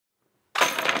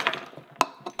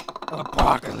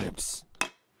Apocalypse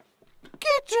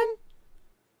Kitchen.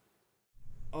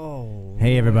 Oh.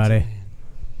 Hey everybody.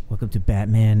 Welcome to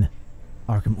Batman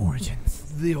Arkham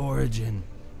Origins. The origin.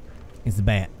 It's the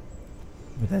bat.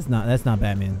 But that's not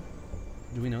Batman.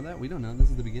 Do we know that? We don't know. This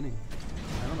is the beginning.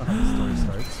 I don't know how the story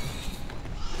starts.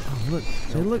 Oh, look.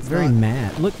 They look very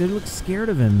mad. Look, they look scared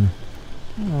of him.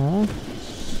 Aww.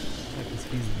 Because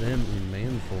he's them in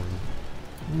man form.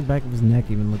 The back of his neck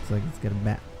even looks like it's got a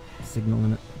bat signal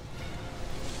in it.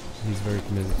 He's very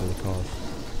committed to the cause.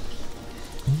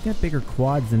 He's got bigger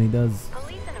quads than he does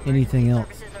anything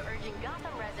else.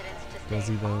 Does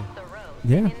he though?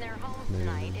 Yeah.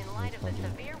 Maybe.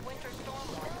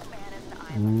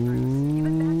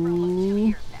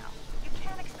 Ooh.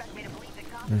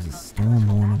 There's a storm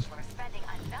warning.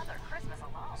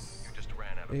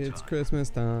 It's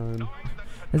Christmas time.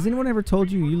 Has anyone ever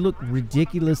told you you look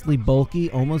ridiculously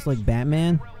bulky, almost like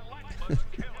Batman?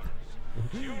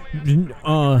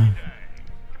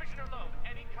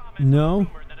 No.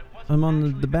 I'm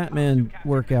on the Batman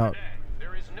workout.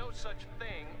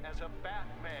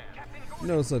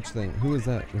 No such thing. Who is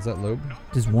that? Is that Loeb?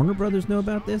 Does Warner Brothers know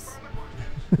about this?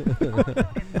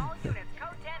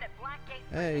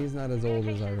 Hey, he's not as old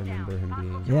as I remember him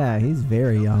being. Yeah, he's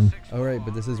very young. Oh right,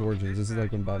 but this is Origins. This is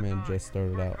like when Batman just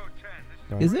started out.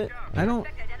 Right? Is it? Yeah.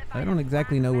 I don't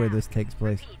exactly know where this takes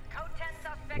place.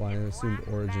 Well, I assumed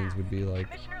Origins would be like.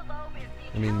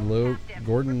 I mean,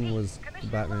 Gordon was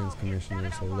Batman's commissioner,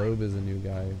 so Loeb is a new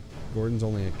guy. Gordon's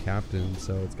only a captain,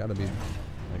 so it's got to be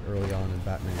like early on in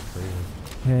Batman's career.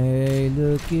 Hey,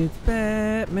 look, it's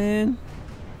Batman.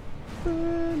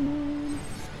 Batman.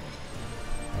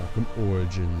 Arkham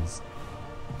Origins.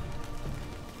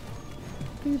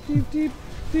 Deep, deep, deep,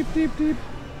 deep, deep, deep.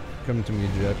 Come to me,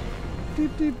 Jet.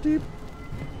 Deep, deep, deep.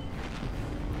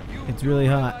 It's really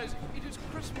hot.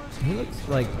 He looks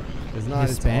like It's not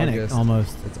Hispanic it's August.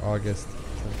 almost. It's August.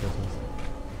 It's not Christmas.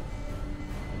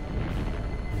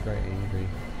 I'm very angry.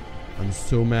 I'm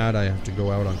so mad I have to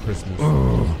go out on Christmas.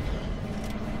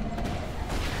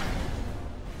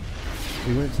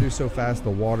 We went through so fast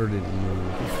the water didn't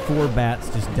move. 4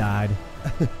 bats just died.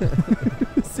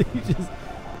 So you just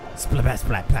splat, bat,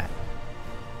 splat, plat.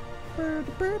 I'm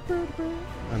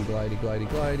glidey, glidey,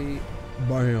 glidey.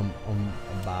 Bam! I'm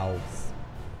a bouse.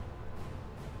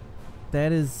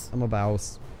 I'm a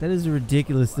bouse. That is a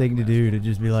ridiculous thing to do, to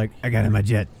just be like, I got in my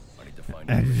jet.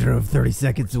 I drove 30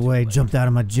 seconds away, jumped out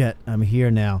of my jet. I'm here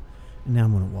now. And now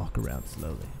I'm going to walk around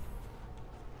slowly.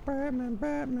 Batman,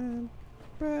 Batman.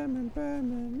 Batman,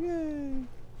 Batman, yay.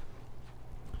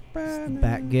 Batman. It's the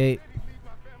back gate.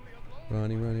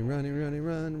 Running, running, running, running,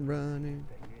 running, running.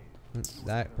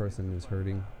 That person is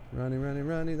hurting. Running, running,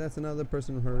 running. That's another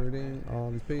person hurting.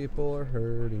 All these people are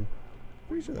hurting.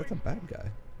 Pretty sure that's a bad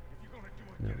guy.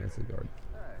 No, that's a guard.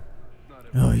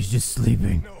 Oh, he's just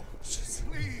sleeping. Oh,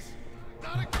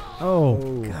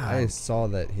 Oh, God. I saw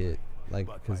that hit. Like,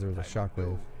 because there was a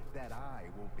shockwave. That eye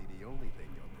won't be the only thing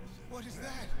you'll miss. What is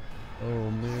that? Oh,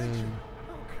 man.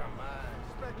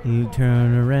 You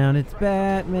turn around, it's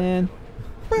Batman.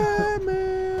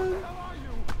 Batman!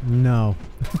 No.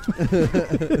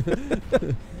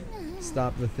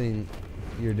 Stop the thing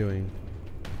you're doing.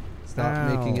 Stop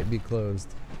Ow. making it be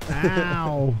closed.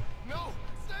 Ow. No!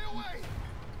 Stay away!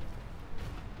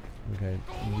 Okay.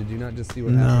 Did you not just see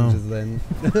what No. happened just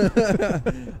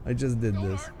then? I just did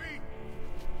this.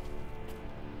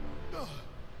 I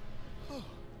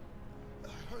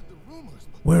heard the rumors,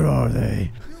 but Where are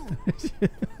they? you're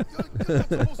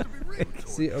supposed to be real.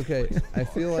 See, okay, I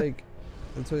feel like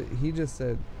that's what he just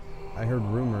said. I heard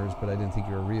rumors, but I didn't think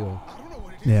you were real. I don't know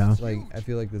what it is. Yeah. Like, I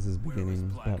feel like this is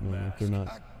beginning Batman. If they're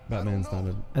not, Batman's not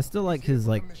a I still like his,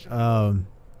 like,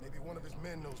 Maybe one of his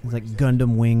men knows his, where like, he's at.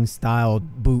 Gundam Wing style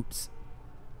boots.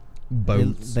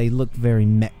 boots. They look very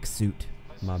mech suit.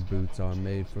 My boots are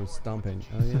made for stomping.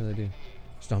 Oh yeah, they do.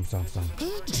 Stomp, stomp, stomp.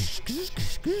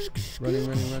 Running,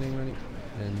 running, running, running.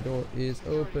 And door is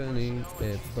opening.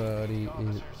 Everybody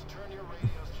is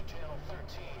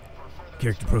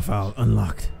Character profile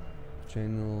unlocked.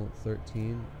 channel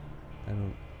 13. I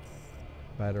don't.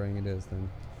 Batarang it is then.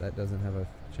 That doesn't have a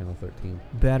channel 13.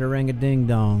 Batarang a ding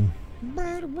dong.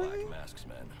 Black masks,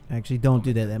 man. Actually, don't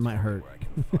do that. That might hurt. Where I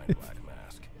can find black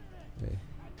mask. Okay.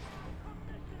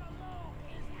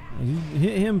 You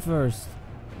hit him first.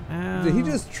 Ow. Did he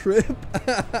just trip?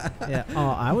 Yeah. Oh,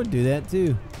 I would do that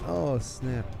too Oh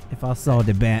snap! if I saw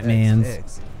the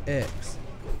Batmans. X.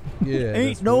 Yeah. Ain't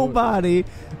that's nobody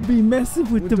be messing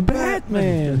with, With the the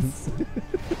Batmans.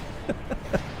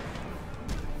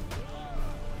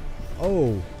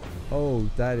 Oh,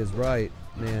 that is right,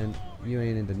 man. You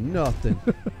ain't into nothing.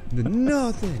 Into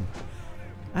nothing.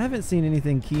 I haven't seen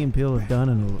anything Key and Peele have done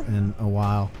in a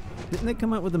while. Didn't they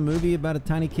come out with a movie about a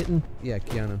tiny kitten? Yeah,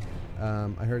 Keanu.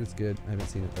 I heard it's good. I haven't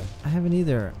seen it though. I haven't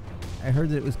either. I heard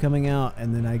that it was coming out,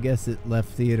 and then I guess it left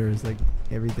theaters like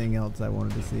everything else I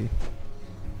wanted to see.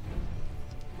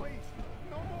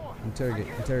 Interrogate,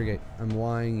 interrogate. I'm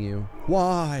lying you.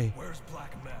 Why? Where's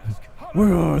Black Mask?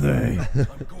 Where are they? I'm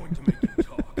going to make you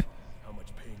talk. How much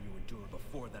pain you endure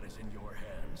before that is in your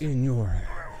hands. In your hands.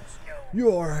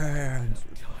 Your hands.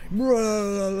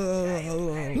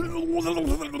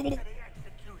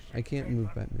 I can't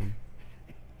move, Batman.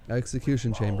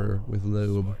 Execution chamber with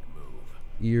lobe.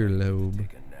 Earlobe.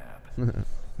 Take a nap.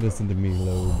 Listen to me,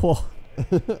 lobe. Oh,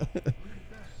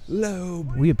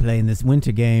 Lobe. we are playing this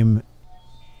winter game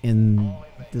in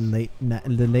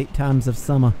the late times of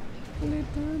summer.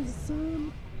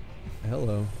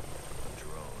 Hello.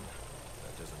 Drone.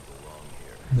 That doesn't belong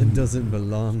here. That doesn't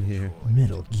belong here.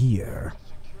 Metal Gear.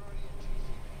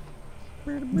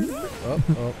 Oh, oh.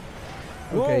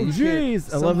 Oh, Okay, you can't-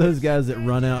 jeez! I love those guys that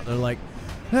run out. They're like,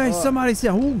 "Hey, somebody say,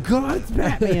 oh God, it's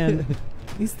Batman!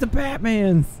 It's the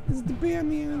Batmans! It's the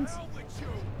Batmans.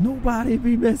 Nobody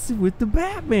be messing with the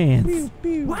Batmans! Pew,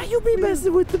 pew, Why you be pew,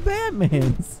 messing with the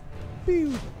Batmans?"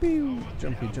 pew, pew.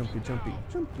 Jumpy, jumpy, jumpy,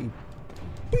 jumpy.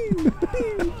 Pew,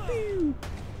 pew, pew.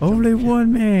 Only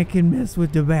one man can mess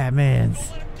with the Batmans.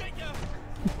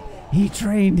 He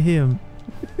trained him.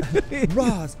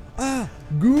 Roz,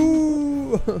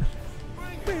 goo.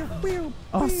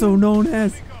 Also known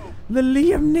as the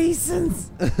Liam Neesons.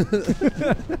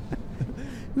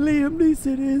 Liam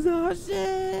Neeson is our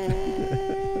shit.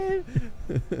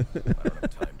 I don't have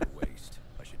time to waste.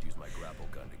 I should use my grapple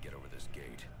gun to get over this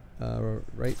gate.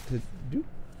 Right to do.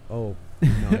 Oh,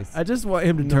 nice. I just want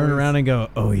him to turn Nice. around and go,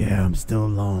 "Oh yeah, I'm still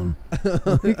alone."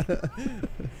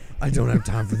 I don't have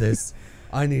time for this.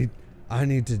 I need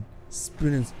to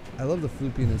spin and... I love the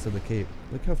floopiness of the cape.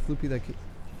 Look how floopy that cape...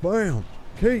 Bam!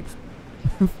 Capes!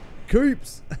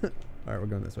 Capes! Alright, we're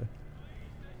going this way.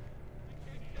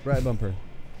 Right bumper.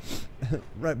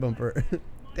 Right bumper.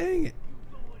 Dang it.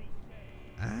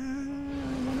 I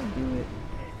want to do it.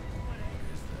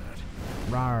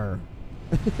 Rawr.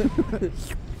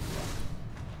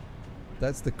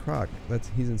 That's the Croc.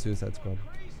 He's in Suicide Squad.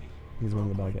 He's one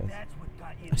of the bad guys.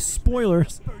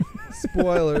 Spoilers.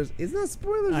 Spoilers. It's not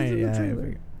spoilers. It's in the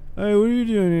trailer. Hey, what are you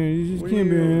doing here? You just What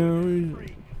can't are be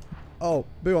here. Oh,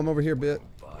 Boo, I'm over here, bit.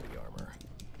 Body armor.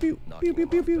 Pew, pew, Knocking pew, him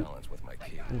pew, off pew. balance with my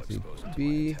cable Let's see. exposed to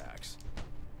B. my attacks.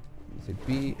 You say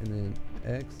B and then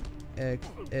X, X,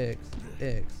 X,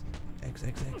 X, X,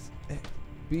 X, X, X,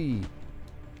 B,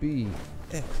 B,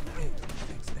 X, X,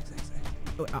 X, X, X, X.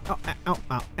 Oh, ow, ow,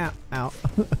 ow, ow, ow.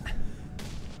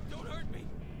 Don't hurt me.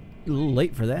 A little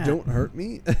late for that. Don't hurt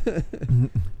me.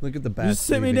 Look at the bat. Just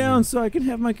sit me down so I can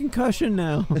have my concussion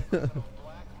now.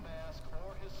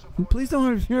 Please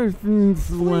don't hurt me.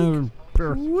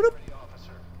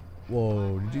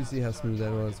 Whoa, did you see how smooth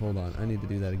that was? Hold on, I need to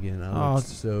do that again. That Oh, looks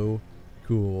so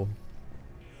cool.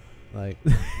 Like,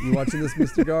 you watching this,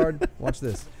 Mr. Guard? Watch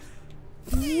this.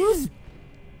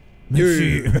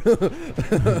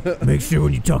 Make sure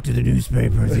when you talk to the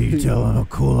newspaper that you tell them how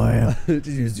cool I am. Did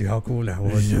you see how cool that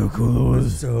was? So cool it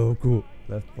was. So cool.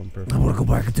 Left bumper. I want to go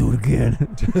back and do it again.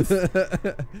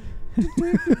 Detective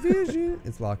Vision.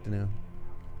 It's locked now.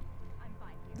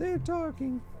 They're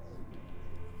talking.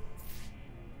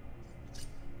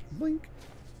 Blink.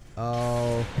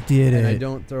 Oh. Did And I it.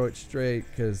 don't throw it straight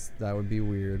because that would be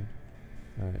weird.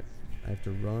 Alright. I have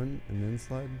to run and then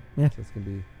slide. Yeah. So it's going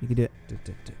to be... You can do it.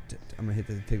 I'm going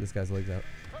to take this guy's legs out.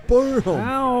 Boom!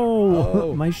 Ow!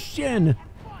 Oh. My shin.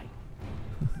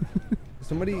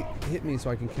 Somebody hit me so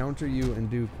I can counter you and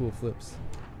do cool flips.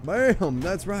 Bam!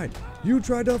 That's right. You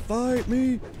tried to fight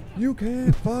me. You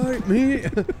can't fight me.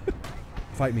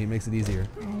 Fight me. It makes it easier.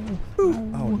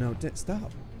 Oh no!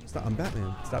 Stop! Stop! I'm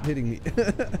Batman. Stop hitting me.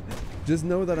 Just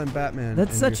know that I'm Batman.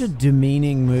 That's and such a you're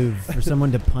demeaning move for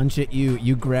someone to punch at you.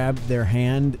 You grab their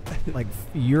hand, like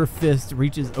your fist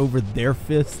reaches over their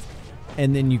fist,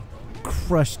 and then you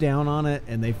crush down on it,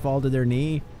 and they fall to their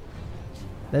knee.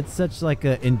 That's such like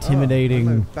a intimidating,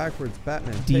 I'm a backwards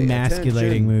Batman. Pay demasculating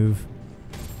attention. move.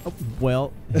 Oh,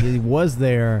 well, he was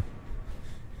there,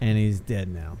 and he's dead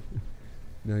now.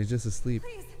 No, he's just asleep.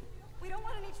 Please, we don't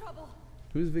want any trouble.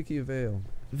 Who's Vicky Vale?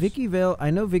 Vicky Vale, I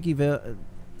know Vicky Vale.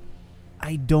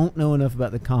 I don't know enough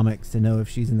about the comics to know if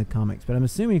she's in the comics, but I'm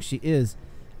assuming she is.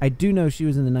 I do know she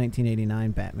was in the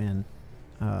 1989 Batman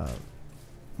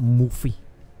movie.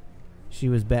 She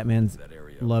was Batman's That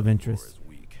area love of the floor interest. is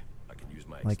weak. I can use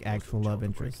my Like explosive actual love gel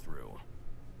to break interest. through.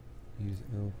 Use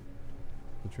L.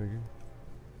 The trigger.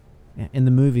 In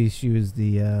the movie, she was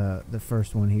the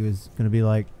first one. He was gonna be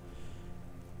like,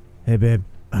 "Hey, babe,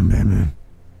 I'm Batman."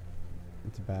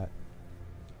 It's a bat.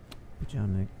 Good job,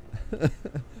 Nick.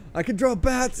 I can draw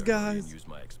bats, guys. Use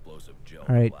my explosive gel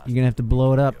All right, you're gonna have to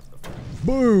blow it up.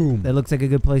 Boom. That looks like a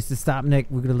good place to stop, Nick.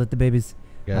 We're gonna let the babies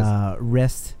Guys,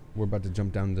 rest. we're about to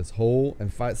jump down this hole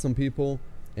and fight some people,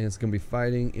 and it's gonna be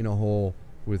fighting in a hole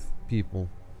with people.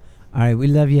 All right, we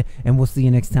love you, and we'll see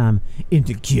you next time in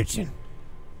the kitchen.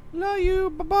 Love you.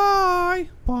 Bye-bye.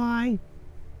 Bye.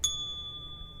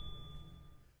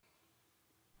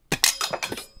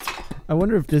 I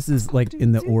wonder if this is like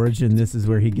in the origin. This is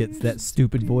where he gets that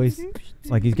stupid voice.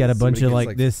 Like he's got a bunch of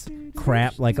like this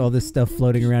crap, like all this stuff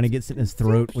floating around. He gets it in his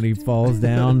throat when he falls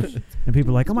down, and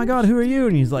people are like, "Oh my God, who are you?"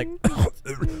 And he's like,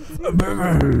 "I'm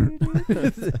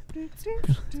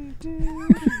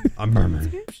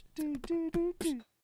Merman."